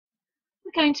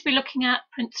we're going to be looking at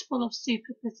principle of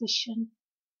superposition.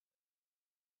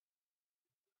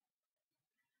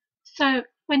 So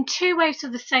when two waves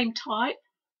are the same type,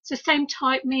 so same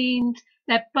type means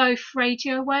they're both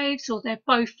radio waves, or they're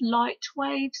both light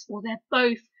waves, or they're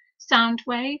both sound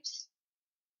waves.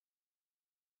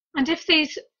 And if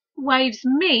these waves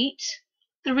meet,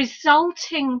 the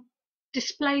resulting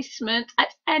displacement at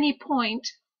any point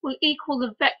will equal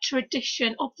the vector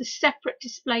addition of the separate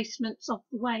displacements of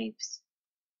the waves.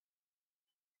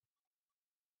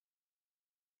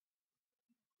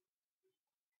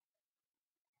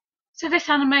 So this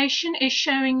animation is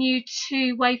showing you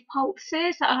two wave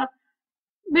pulses that are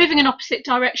moving in opposite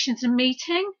directions and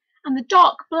meeting, and the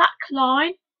dark black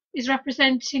line is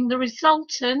representing the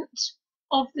resultant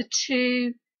of the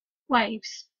two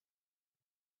waves.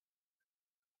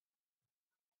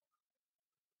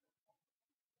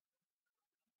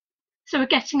 So we're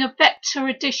getting a vector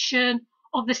addition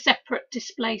of the separate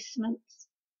displacements.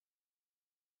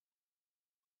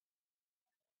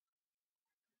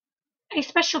 A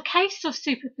special case of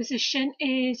superposition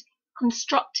is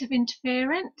constructive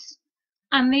interference,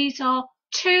 and these are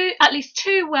at least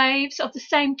two waves of the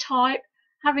same type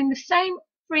having the same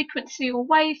frequency or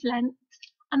wavelength,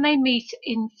 and they meet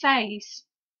in phase.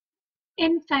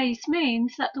 In phase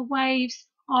means that the waves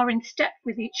are in step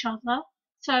with each other,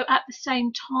 so at the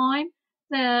same time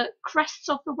the crests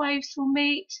of the waves will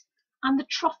meet and the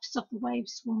troughs of the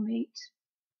waves will meet.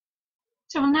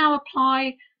 So we'll now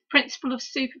apply the principle of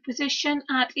superposition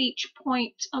at each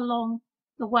point along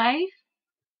the wave.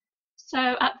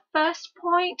 So at the first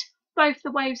point, both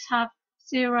the waves have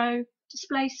zero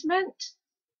displacement,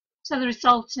 so the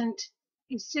resultant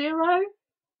is zero.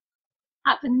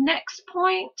 At the next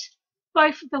point,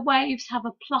 both of the waves have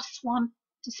a +1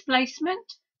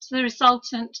 displacement, so the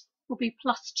resultant will be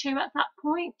 +2 at that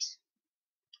point.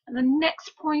 At the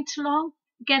next point along,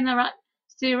 again they're at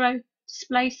zero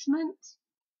displacement.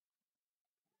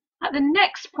 At the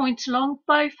next point along,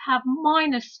 both have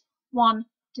 -1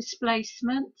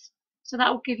 displacement, so that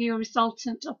will give you a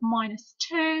resultant of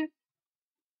 -2.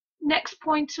 Next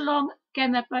point along,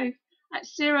 again they're both at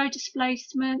zero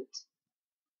displacement.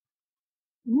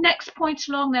 Next point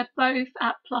along, they're both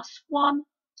at +1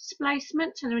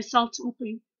 displacement, so the resultant will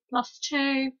be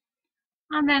 +2.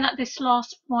 And then at this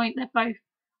last point, they're both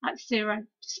at zero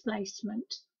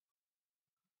displacement.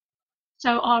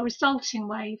 So our resulting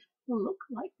wave will look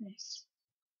like this.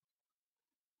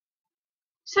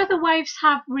 So the waves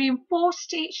have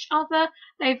reinforced each other,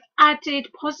 they've added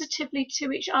positively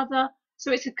to each other,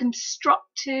 so it's a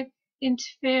constructive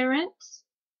interference.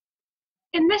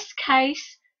 In this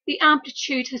case, the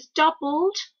amplitude has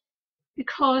doubled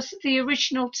because the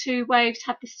original two waves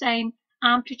have the same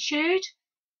amplitude.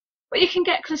 But you can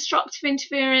get constructive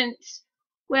interference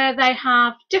where they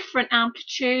have different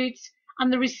amplitudes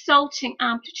and the resulting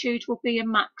amplitude will be a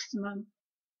maximum.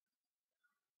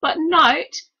 But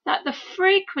note that the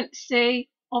frequency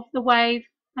of the wave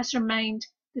has remained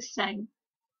the same.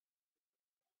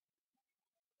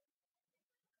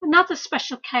 Another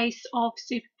special case of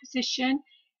superposition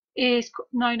is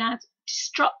known as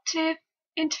destructive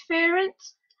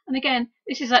interference, and again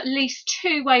this is at least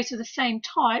two waves of the same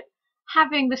type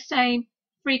having the same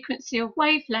frequency or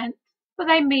wavelength, but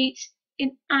they meet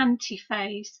in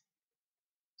antiphase.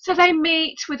 So they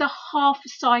meet with a half a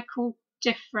cycle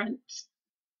difference.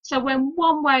 So when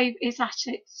one wave is at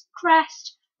its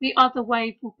crest, the other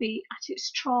wave will be at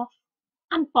its trough,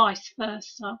 and vice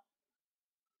versa.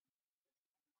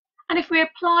 And if we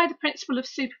apply the principle of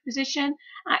superposition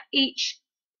at each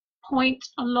point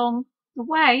along the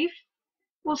wave,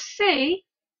 we'll see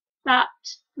that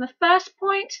for the first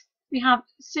point we have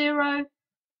zero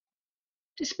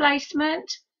displacement.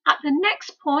 At the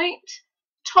next point,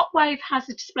 top wave has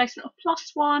a displacement of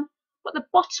 +1, but the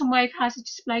bottom wave has a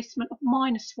displacement of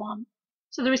 -1,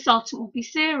 so the resultant will be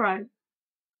 0.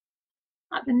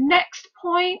 At the next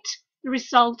point, the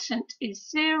resultant is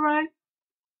 0.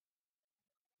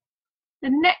 The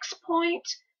next point,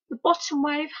 the bottom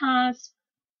wave has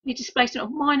a displacement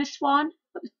of -1,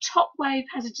 but the top wave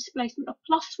has a displacement of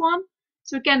 +1,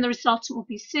 so again the resultant will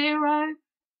be 0.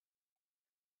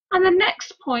 And the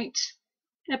next point,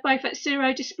 they're both at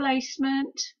 0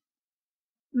 displacement.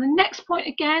 And the next point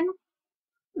again,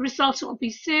 the resultant will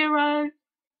be 0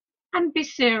 and be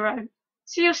 0.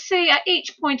 So you'll see at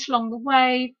each point along the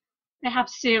wave, they have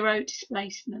 0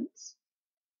 displacements.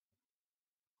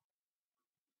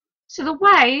 So the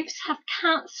waves have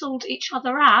cancelled each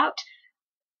other out,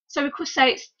 so we could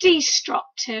say it's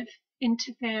destructive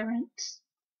interference.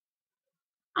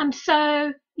 And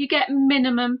so you get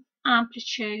minimum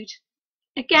amplitude.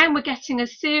 Again, we're getting a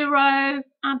zero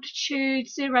amplitude,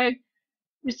 zero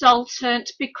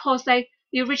resultant, because the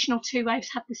original two waves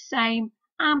had the same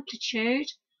amplitude.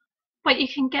 But you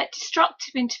can get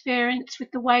destructive interference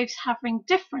with the waves having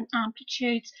different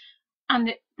amplitudes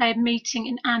and they're meeting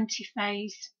in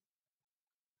antiphase.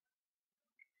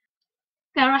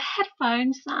 There are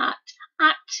headphones that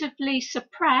actively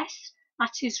suppress,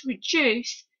 that is,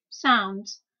 reduce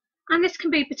sounds. And this can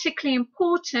be particularly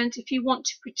important if you want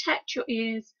to protect your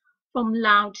ears from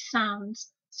loud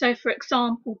sounds. So, for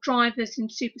example, drivers in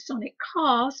supersonic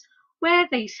cars wear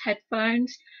these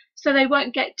headphones so they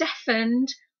won't get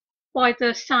deafened by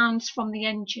the sounds from the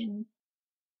engine.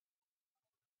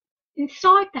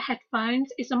 Inside the headphones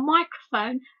is a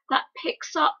microphone that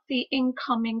picks up the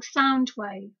incoming sound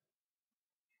wave.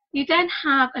 You then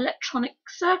have electronic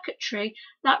circuitry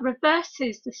that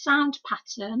reverses the sound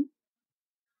pattern,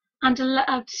 and a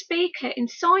loudspeaker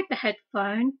inside the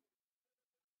headphone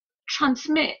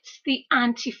transmits the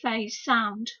antiphase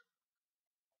sound.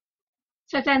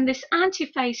 So then this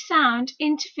antiphase sound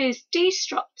interferes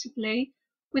destructively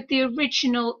with the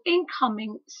original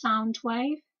incoming sound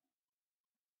wave,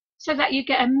 so that you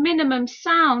get a minimum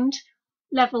sound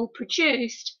level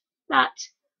produced that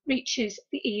reaches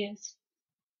the ears.